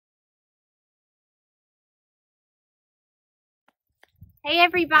Hey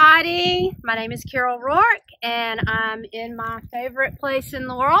everybody, my name is Carol Roark and I'm in my favorite place in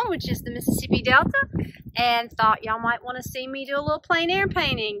the world, which is the Mississippi Delta, and thought y'all might want to see me do a little plein air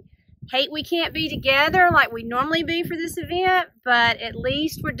painting. Hate we can't be together like we normally be for this event, but at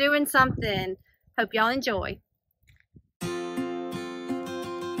least we're doing something. Hope y'all enjoy.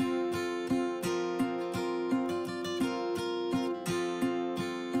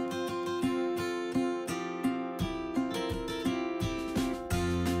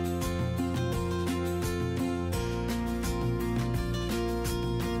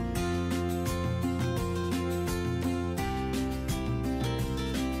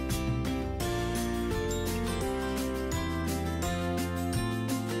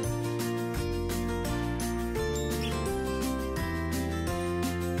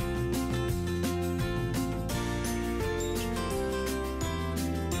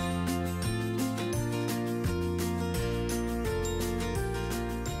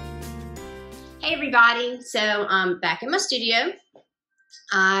 Hey everybody, so I'm back in my studio.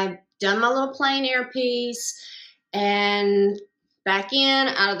 I've done my little plein air piece and back in,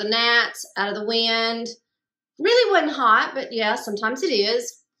 out of the gnats, out of the wind. Really wasn't hot, but yeah, sometimes it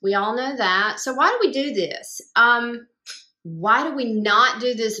is. We all know that. So why do we do this? Why do we not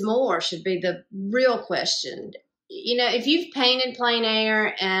do this more should be the real question. You know, if you've painted plein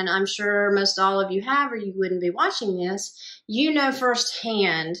air, and I'm sure most all of you have or you wouldn't be watching this, you know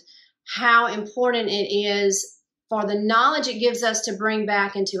firsthand how important it is for the knowledge it gives us to bring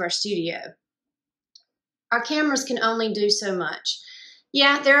back into our studio. Our cameras can only do so much.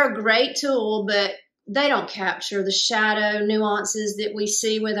 Yeah, they're a great tool, but they don't capture the shadow nuances that we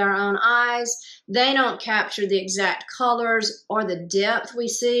see with our own eyes. They don't capture the exact colors or the depth we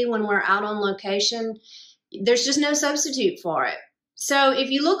see when we're out on location. There's just no substitute for it. So if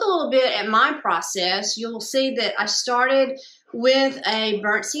you look a little bit at my process, you'll see that I started with a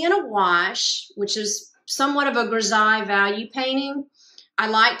burnt sienna wash, which is somewhat of a grisaille value painting. I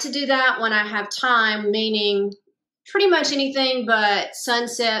like to do that when I have time, meaning pretty much anything but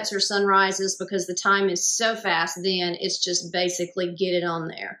sunsets or sunrises, because the time is so fast then, it's just basically get it on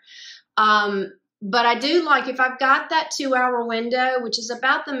there. But I do like, if I've got that 2-hour window, which is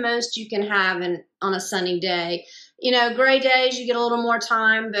about the most you can have on a sunny day. You know, gray days, you get a little more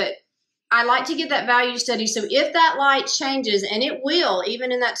time, but I like to get that value study. So if that light changes, and it will,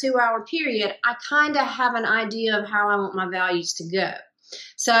 even in that 2-hour period, I kind of have an idea of how I want my values to go.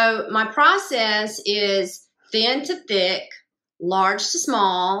 So my process is thin to thick, large to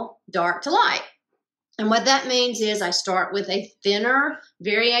small, dark to light. And what that means is I start with a thinner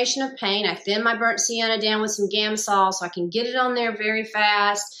variation of paint. I thin my burnt sienna down with some Gamsol so I can get it on there very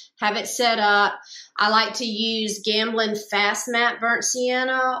fast, have it set up. I like to use Gamblin Fast Matte burnt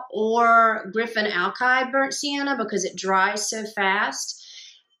sienna or Griffin Alki burnt sienna because it dries so fast.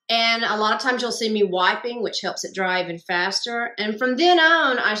 And a lot of times you'll see me wiping, which helps it dry even faster. And from then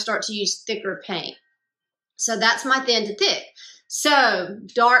on, I start to use thicker paint. So that's my thin to thick. So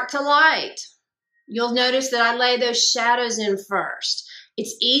dark to light. You'll notice that I lay those shadows in first.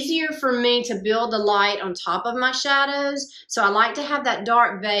 It's easier for me to build the light on top of my shadows, so I like to have that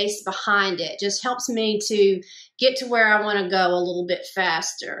dark base behind it. Just helps me to get to where I want to go a little bit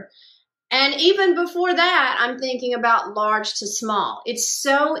faster. And even before that, I'm thinking about large to small. It's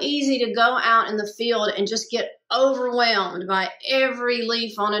so easy to go out in the field and just get overwhelmed by every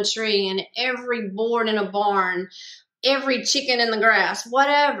leaf on a tree and every board in a barn, every chicken in the grass,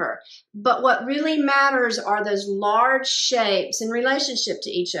 whatever. But what really matters are those large shapes in relationship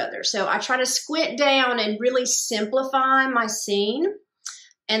to each other. So I try to squint down and really simplify my scene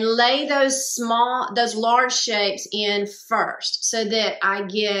and lay those large shapes in first so that I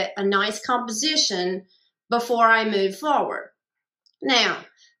get a nice composition before I move forward. Now,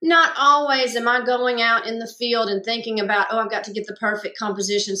 not always am I going out in the field and thinking about, oh, I've got to get the perfect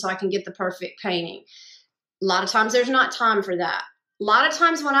composition so I can get the perfect painting. A lot of times there's not time for that. A lot of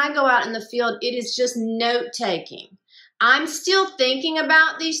times when I go out in the field, it is just note-taking. I'm still thinking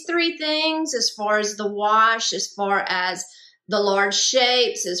about these three things as far as the wash, as far as the large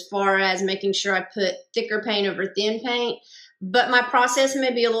shapes, as far as making sure I put thicker paint over thin paint. But my process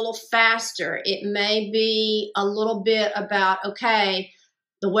may be a little faster. It may be a little bit about, okay,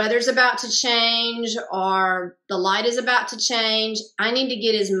 the weather's about to change or the light is about to change. I need to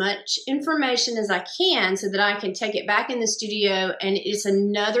get as much information as I can so that I can take it back in the studio, and it's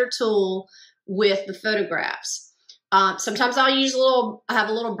another tool with the photographs. Sometimes I'll use I have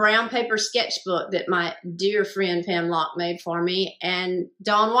a little brown paper sketchbook that my dear friend Pam Locke made for me, and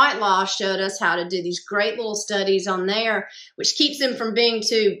Dawn Whitelaw showed us how to do these great little studies on there, which keeps them from being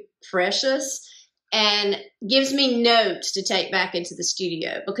too precious and gives me notes to take back into the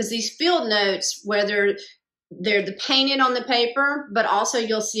studio, because these field notes, whether they're the painted on the paper, but also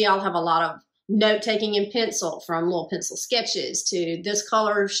you'll see I'll have a lot of note taking in pencil, from little pencil sketches to this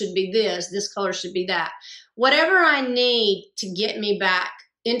color should be this color should be that. Whatever I need to get me back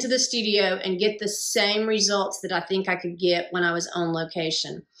into the studio and get the same results that I think I could get when I was on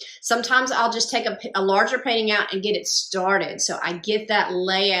location. Sometimes I'll just take a larger painting out and get it started, so I get that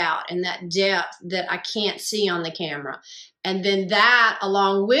layout and that depth that I can't see on the camera. And then that,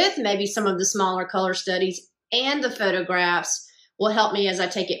 along with maybe some of the smaller color studies and the photographs, will help me as I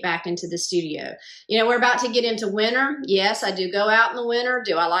take it back into the studio. You know, we're about to get into winter. Yes, I do go out in the winter.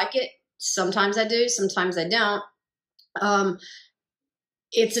 Do I like it? Sometimes I do, sometimes I don't.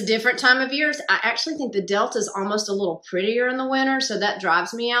 It's a different time of year. I actually think the Delta is almost a little prettier in the winter, so that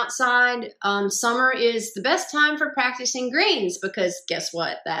drives me outside. Summer is the best time for practicing greens, because guess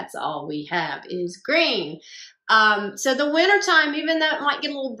what? That's all we have is green. So the winter time, even though it might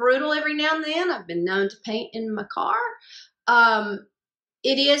get a little brutal every now and then, I've been known to paint in my car.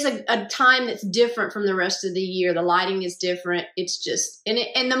 It is a time that's different from the rest of the year. The lighting is different. It's just,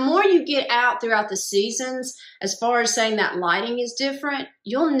 and the more you get out throughout the seasons, as far as saying that lighting is different,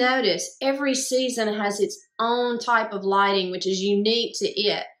 you'll notice every season has its own type of lighting, which is unique to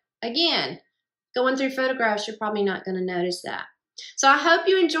it. Again, going through photographs, you're probably not going to notice that. So I hope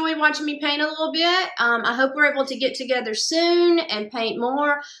you enjoyed watching me paint a little bit. I hope we're able to get together soon and paint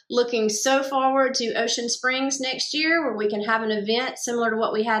more. Looking so forward to Ocean Springs next year, where we can have an event similar to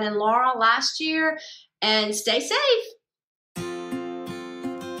what we had in Laurel last year. And stay safe.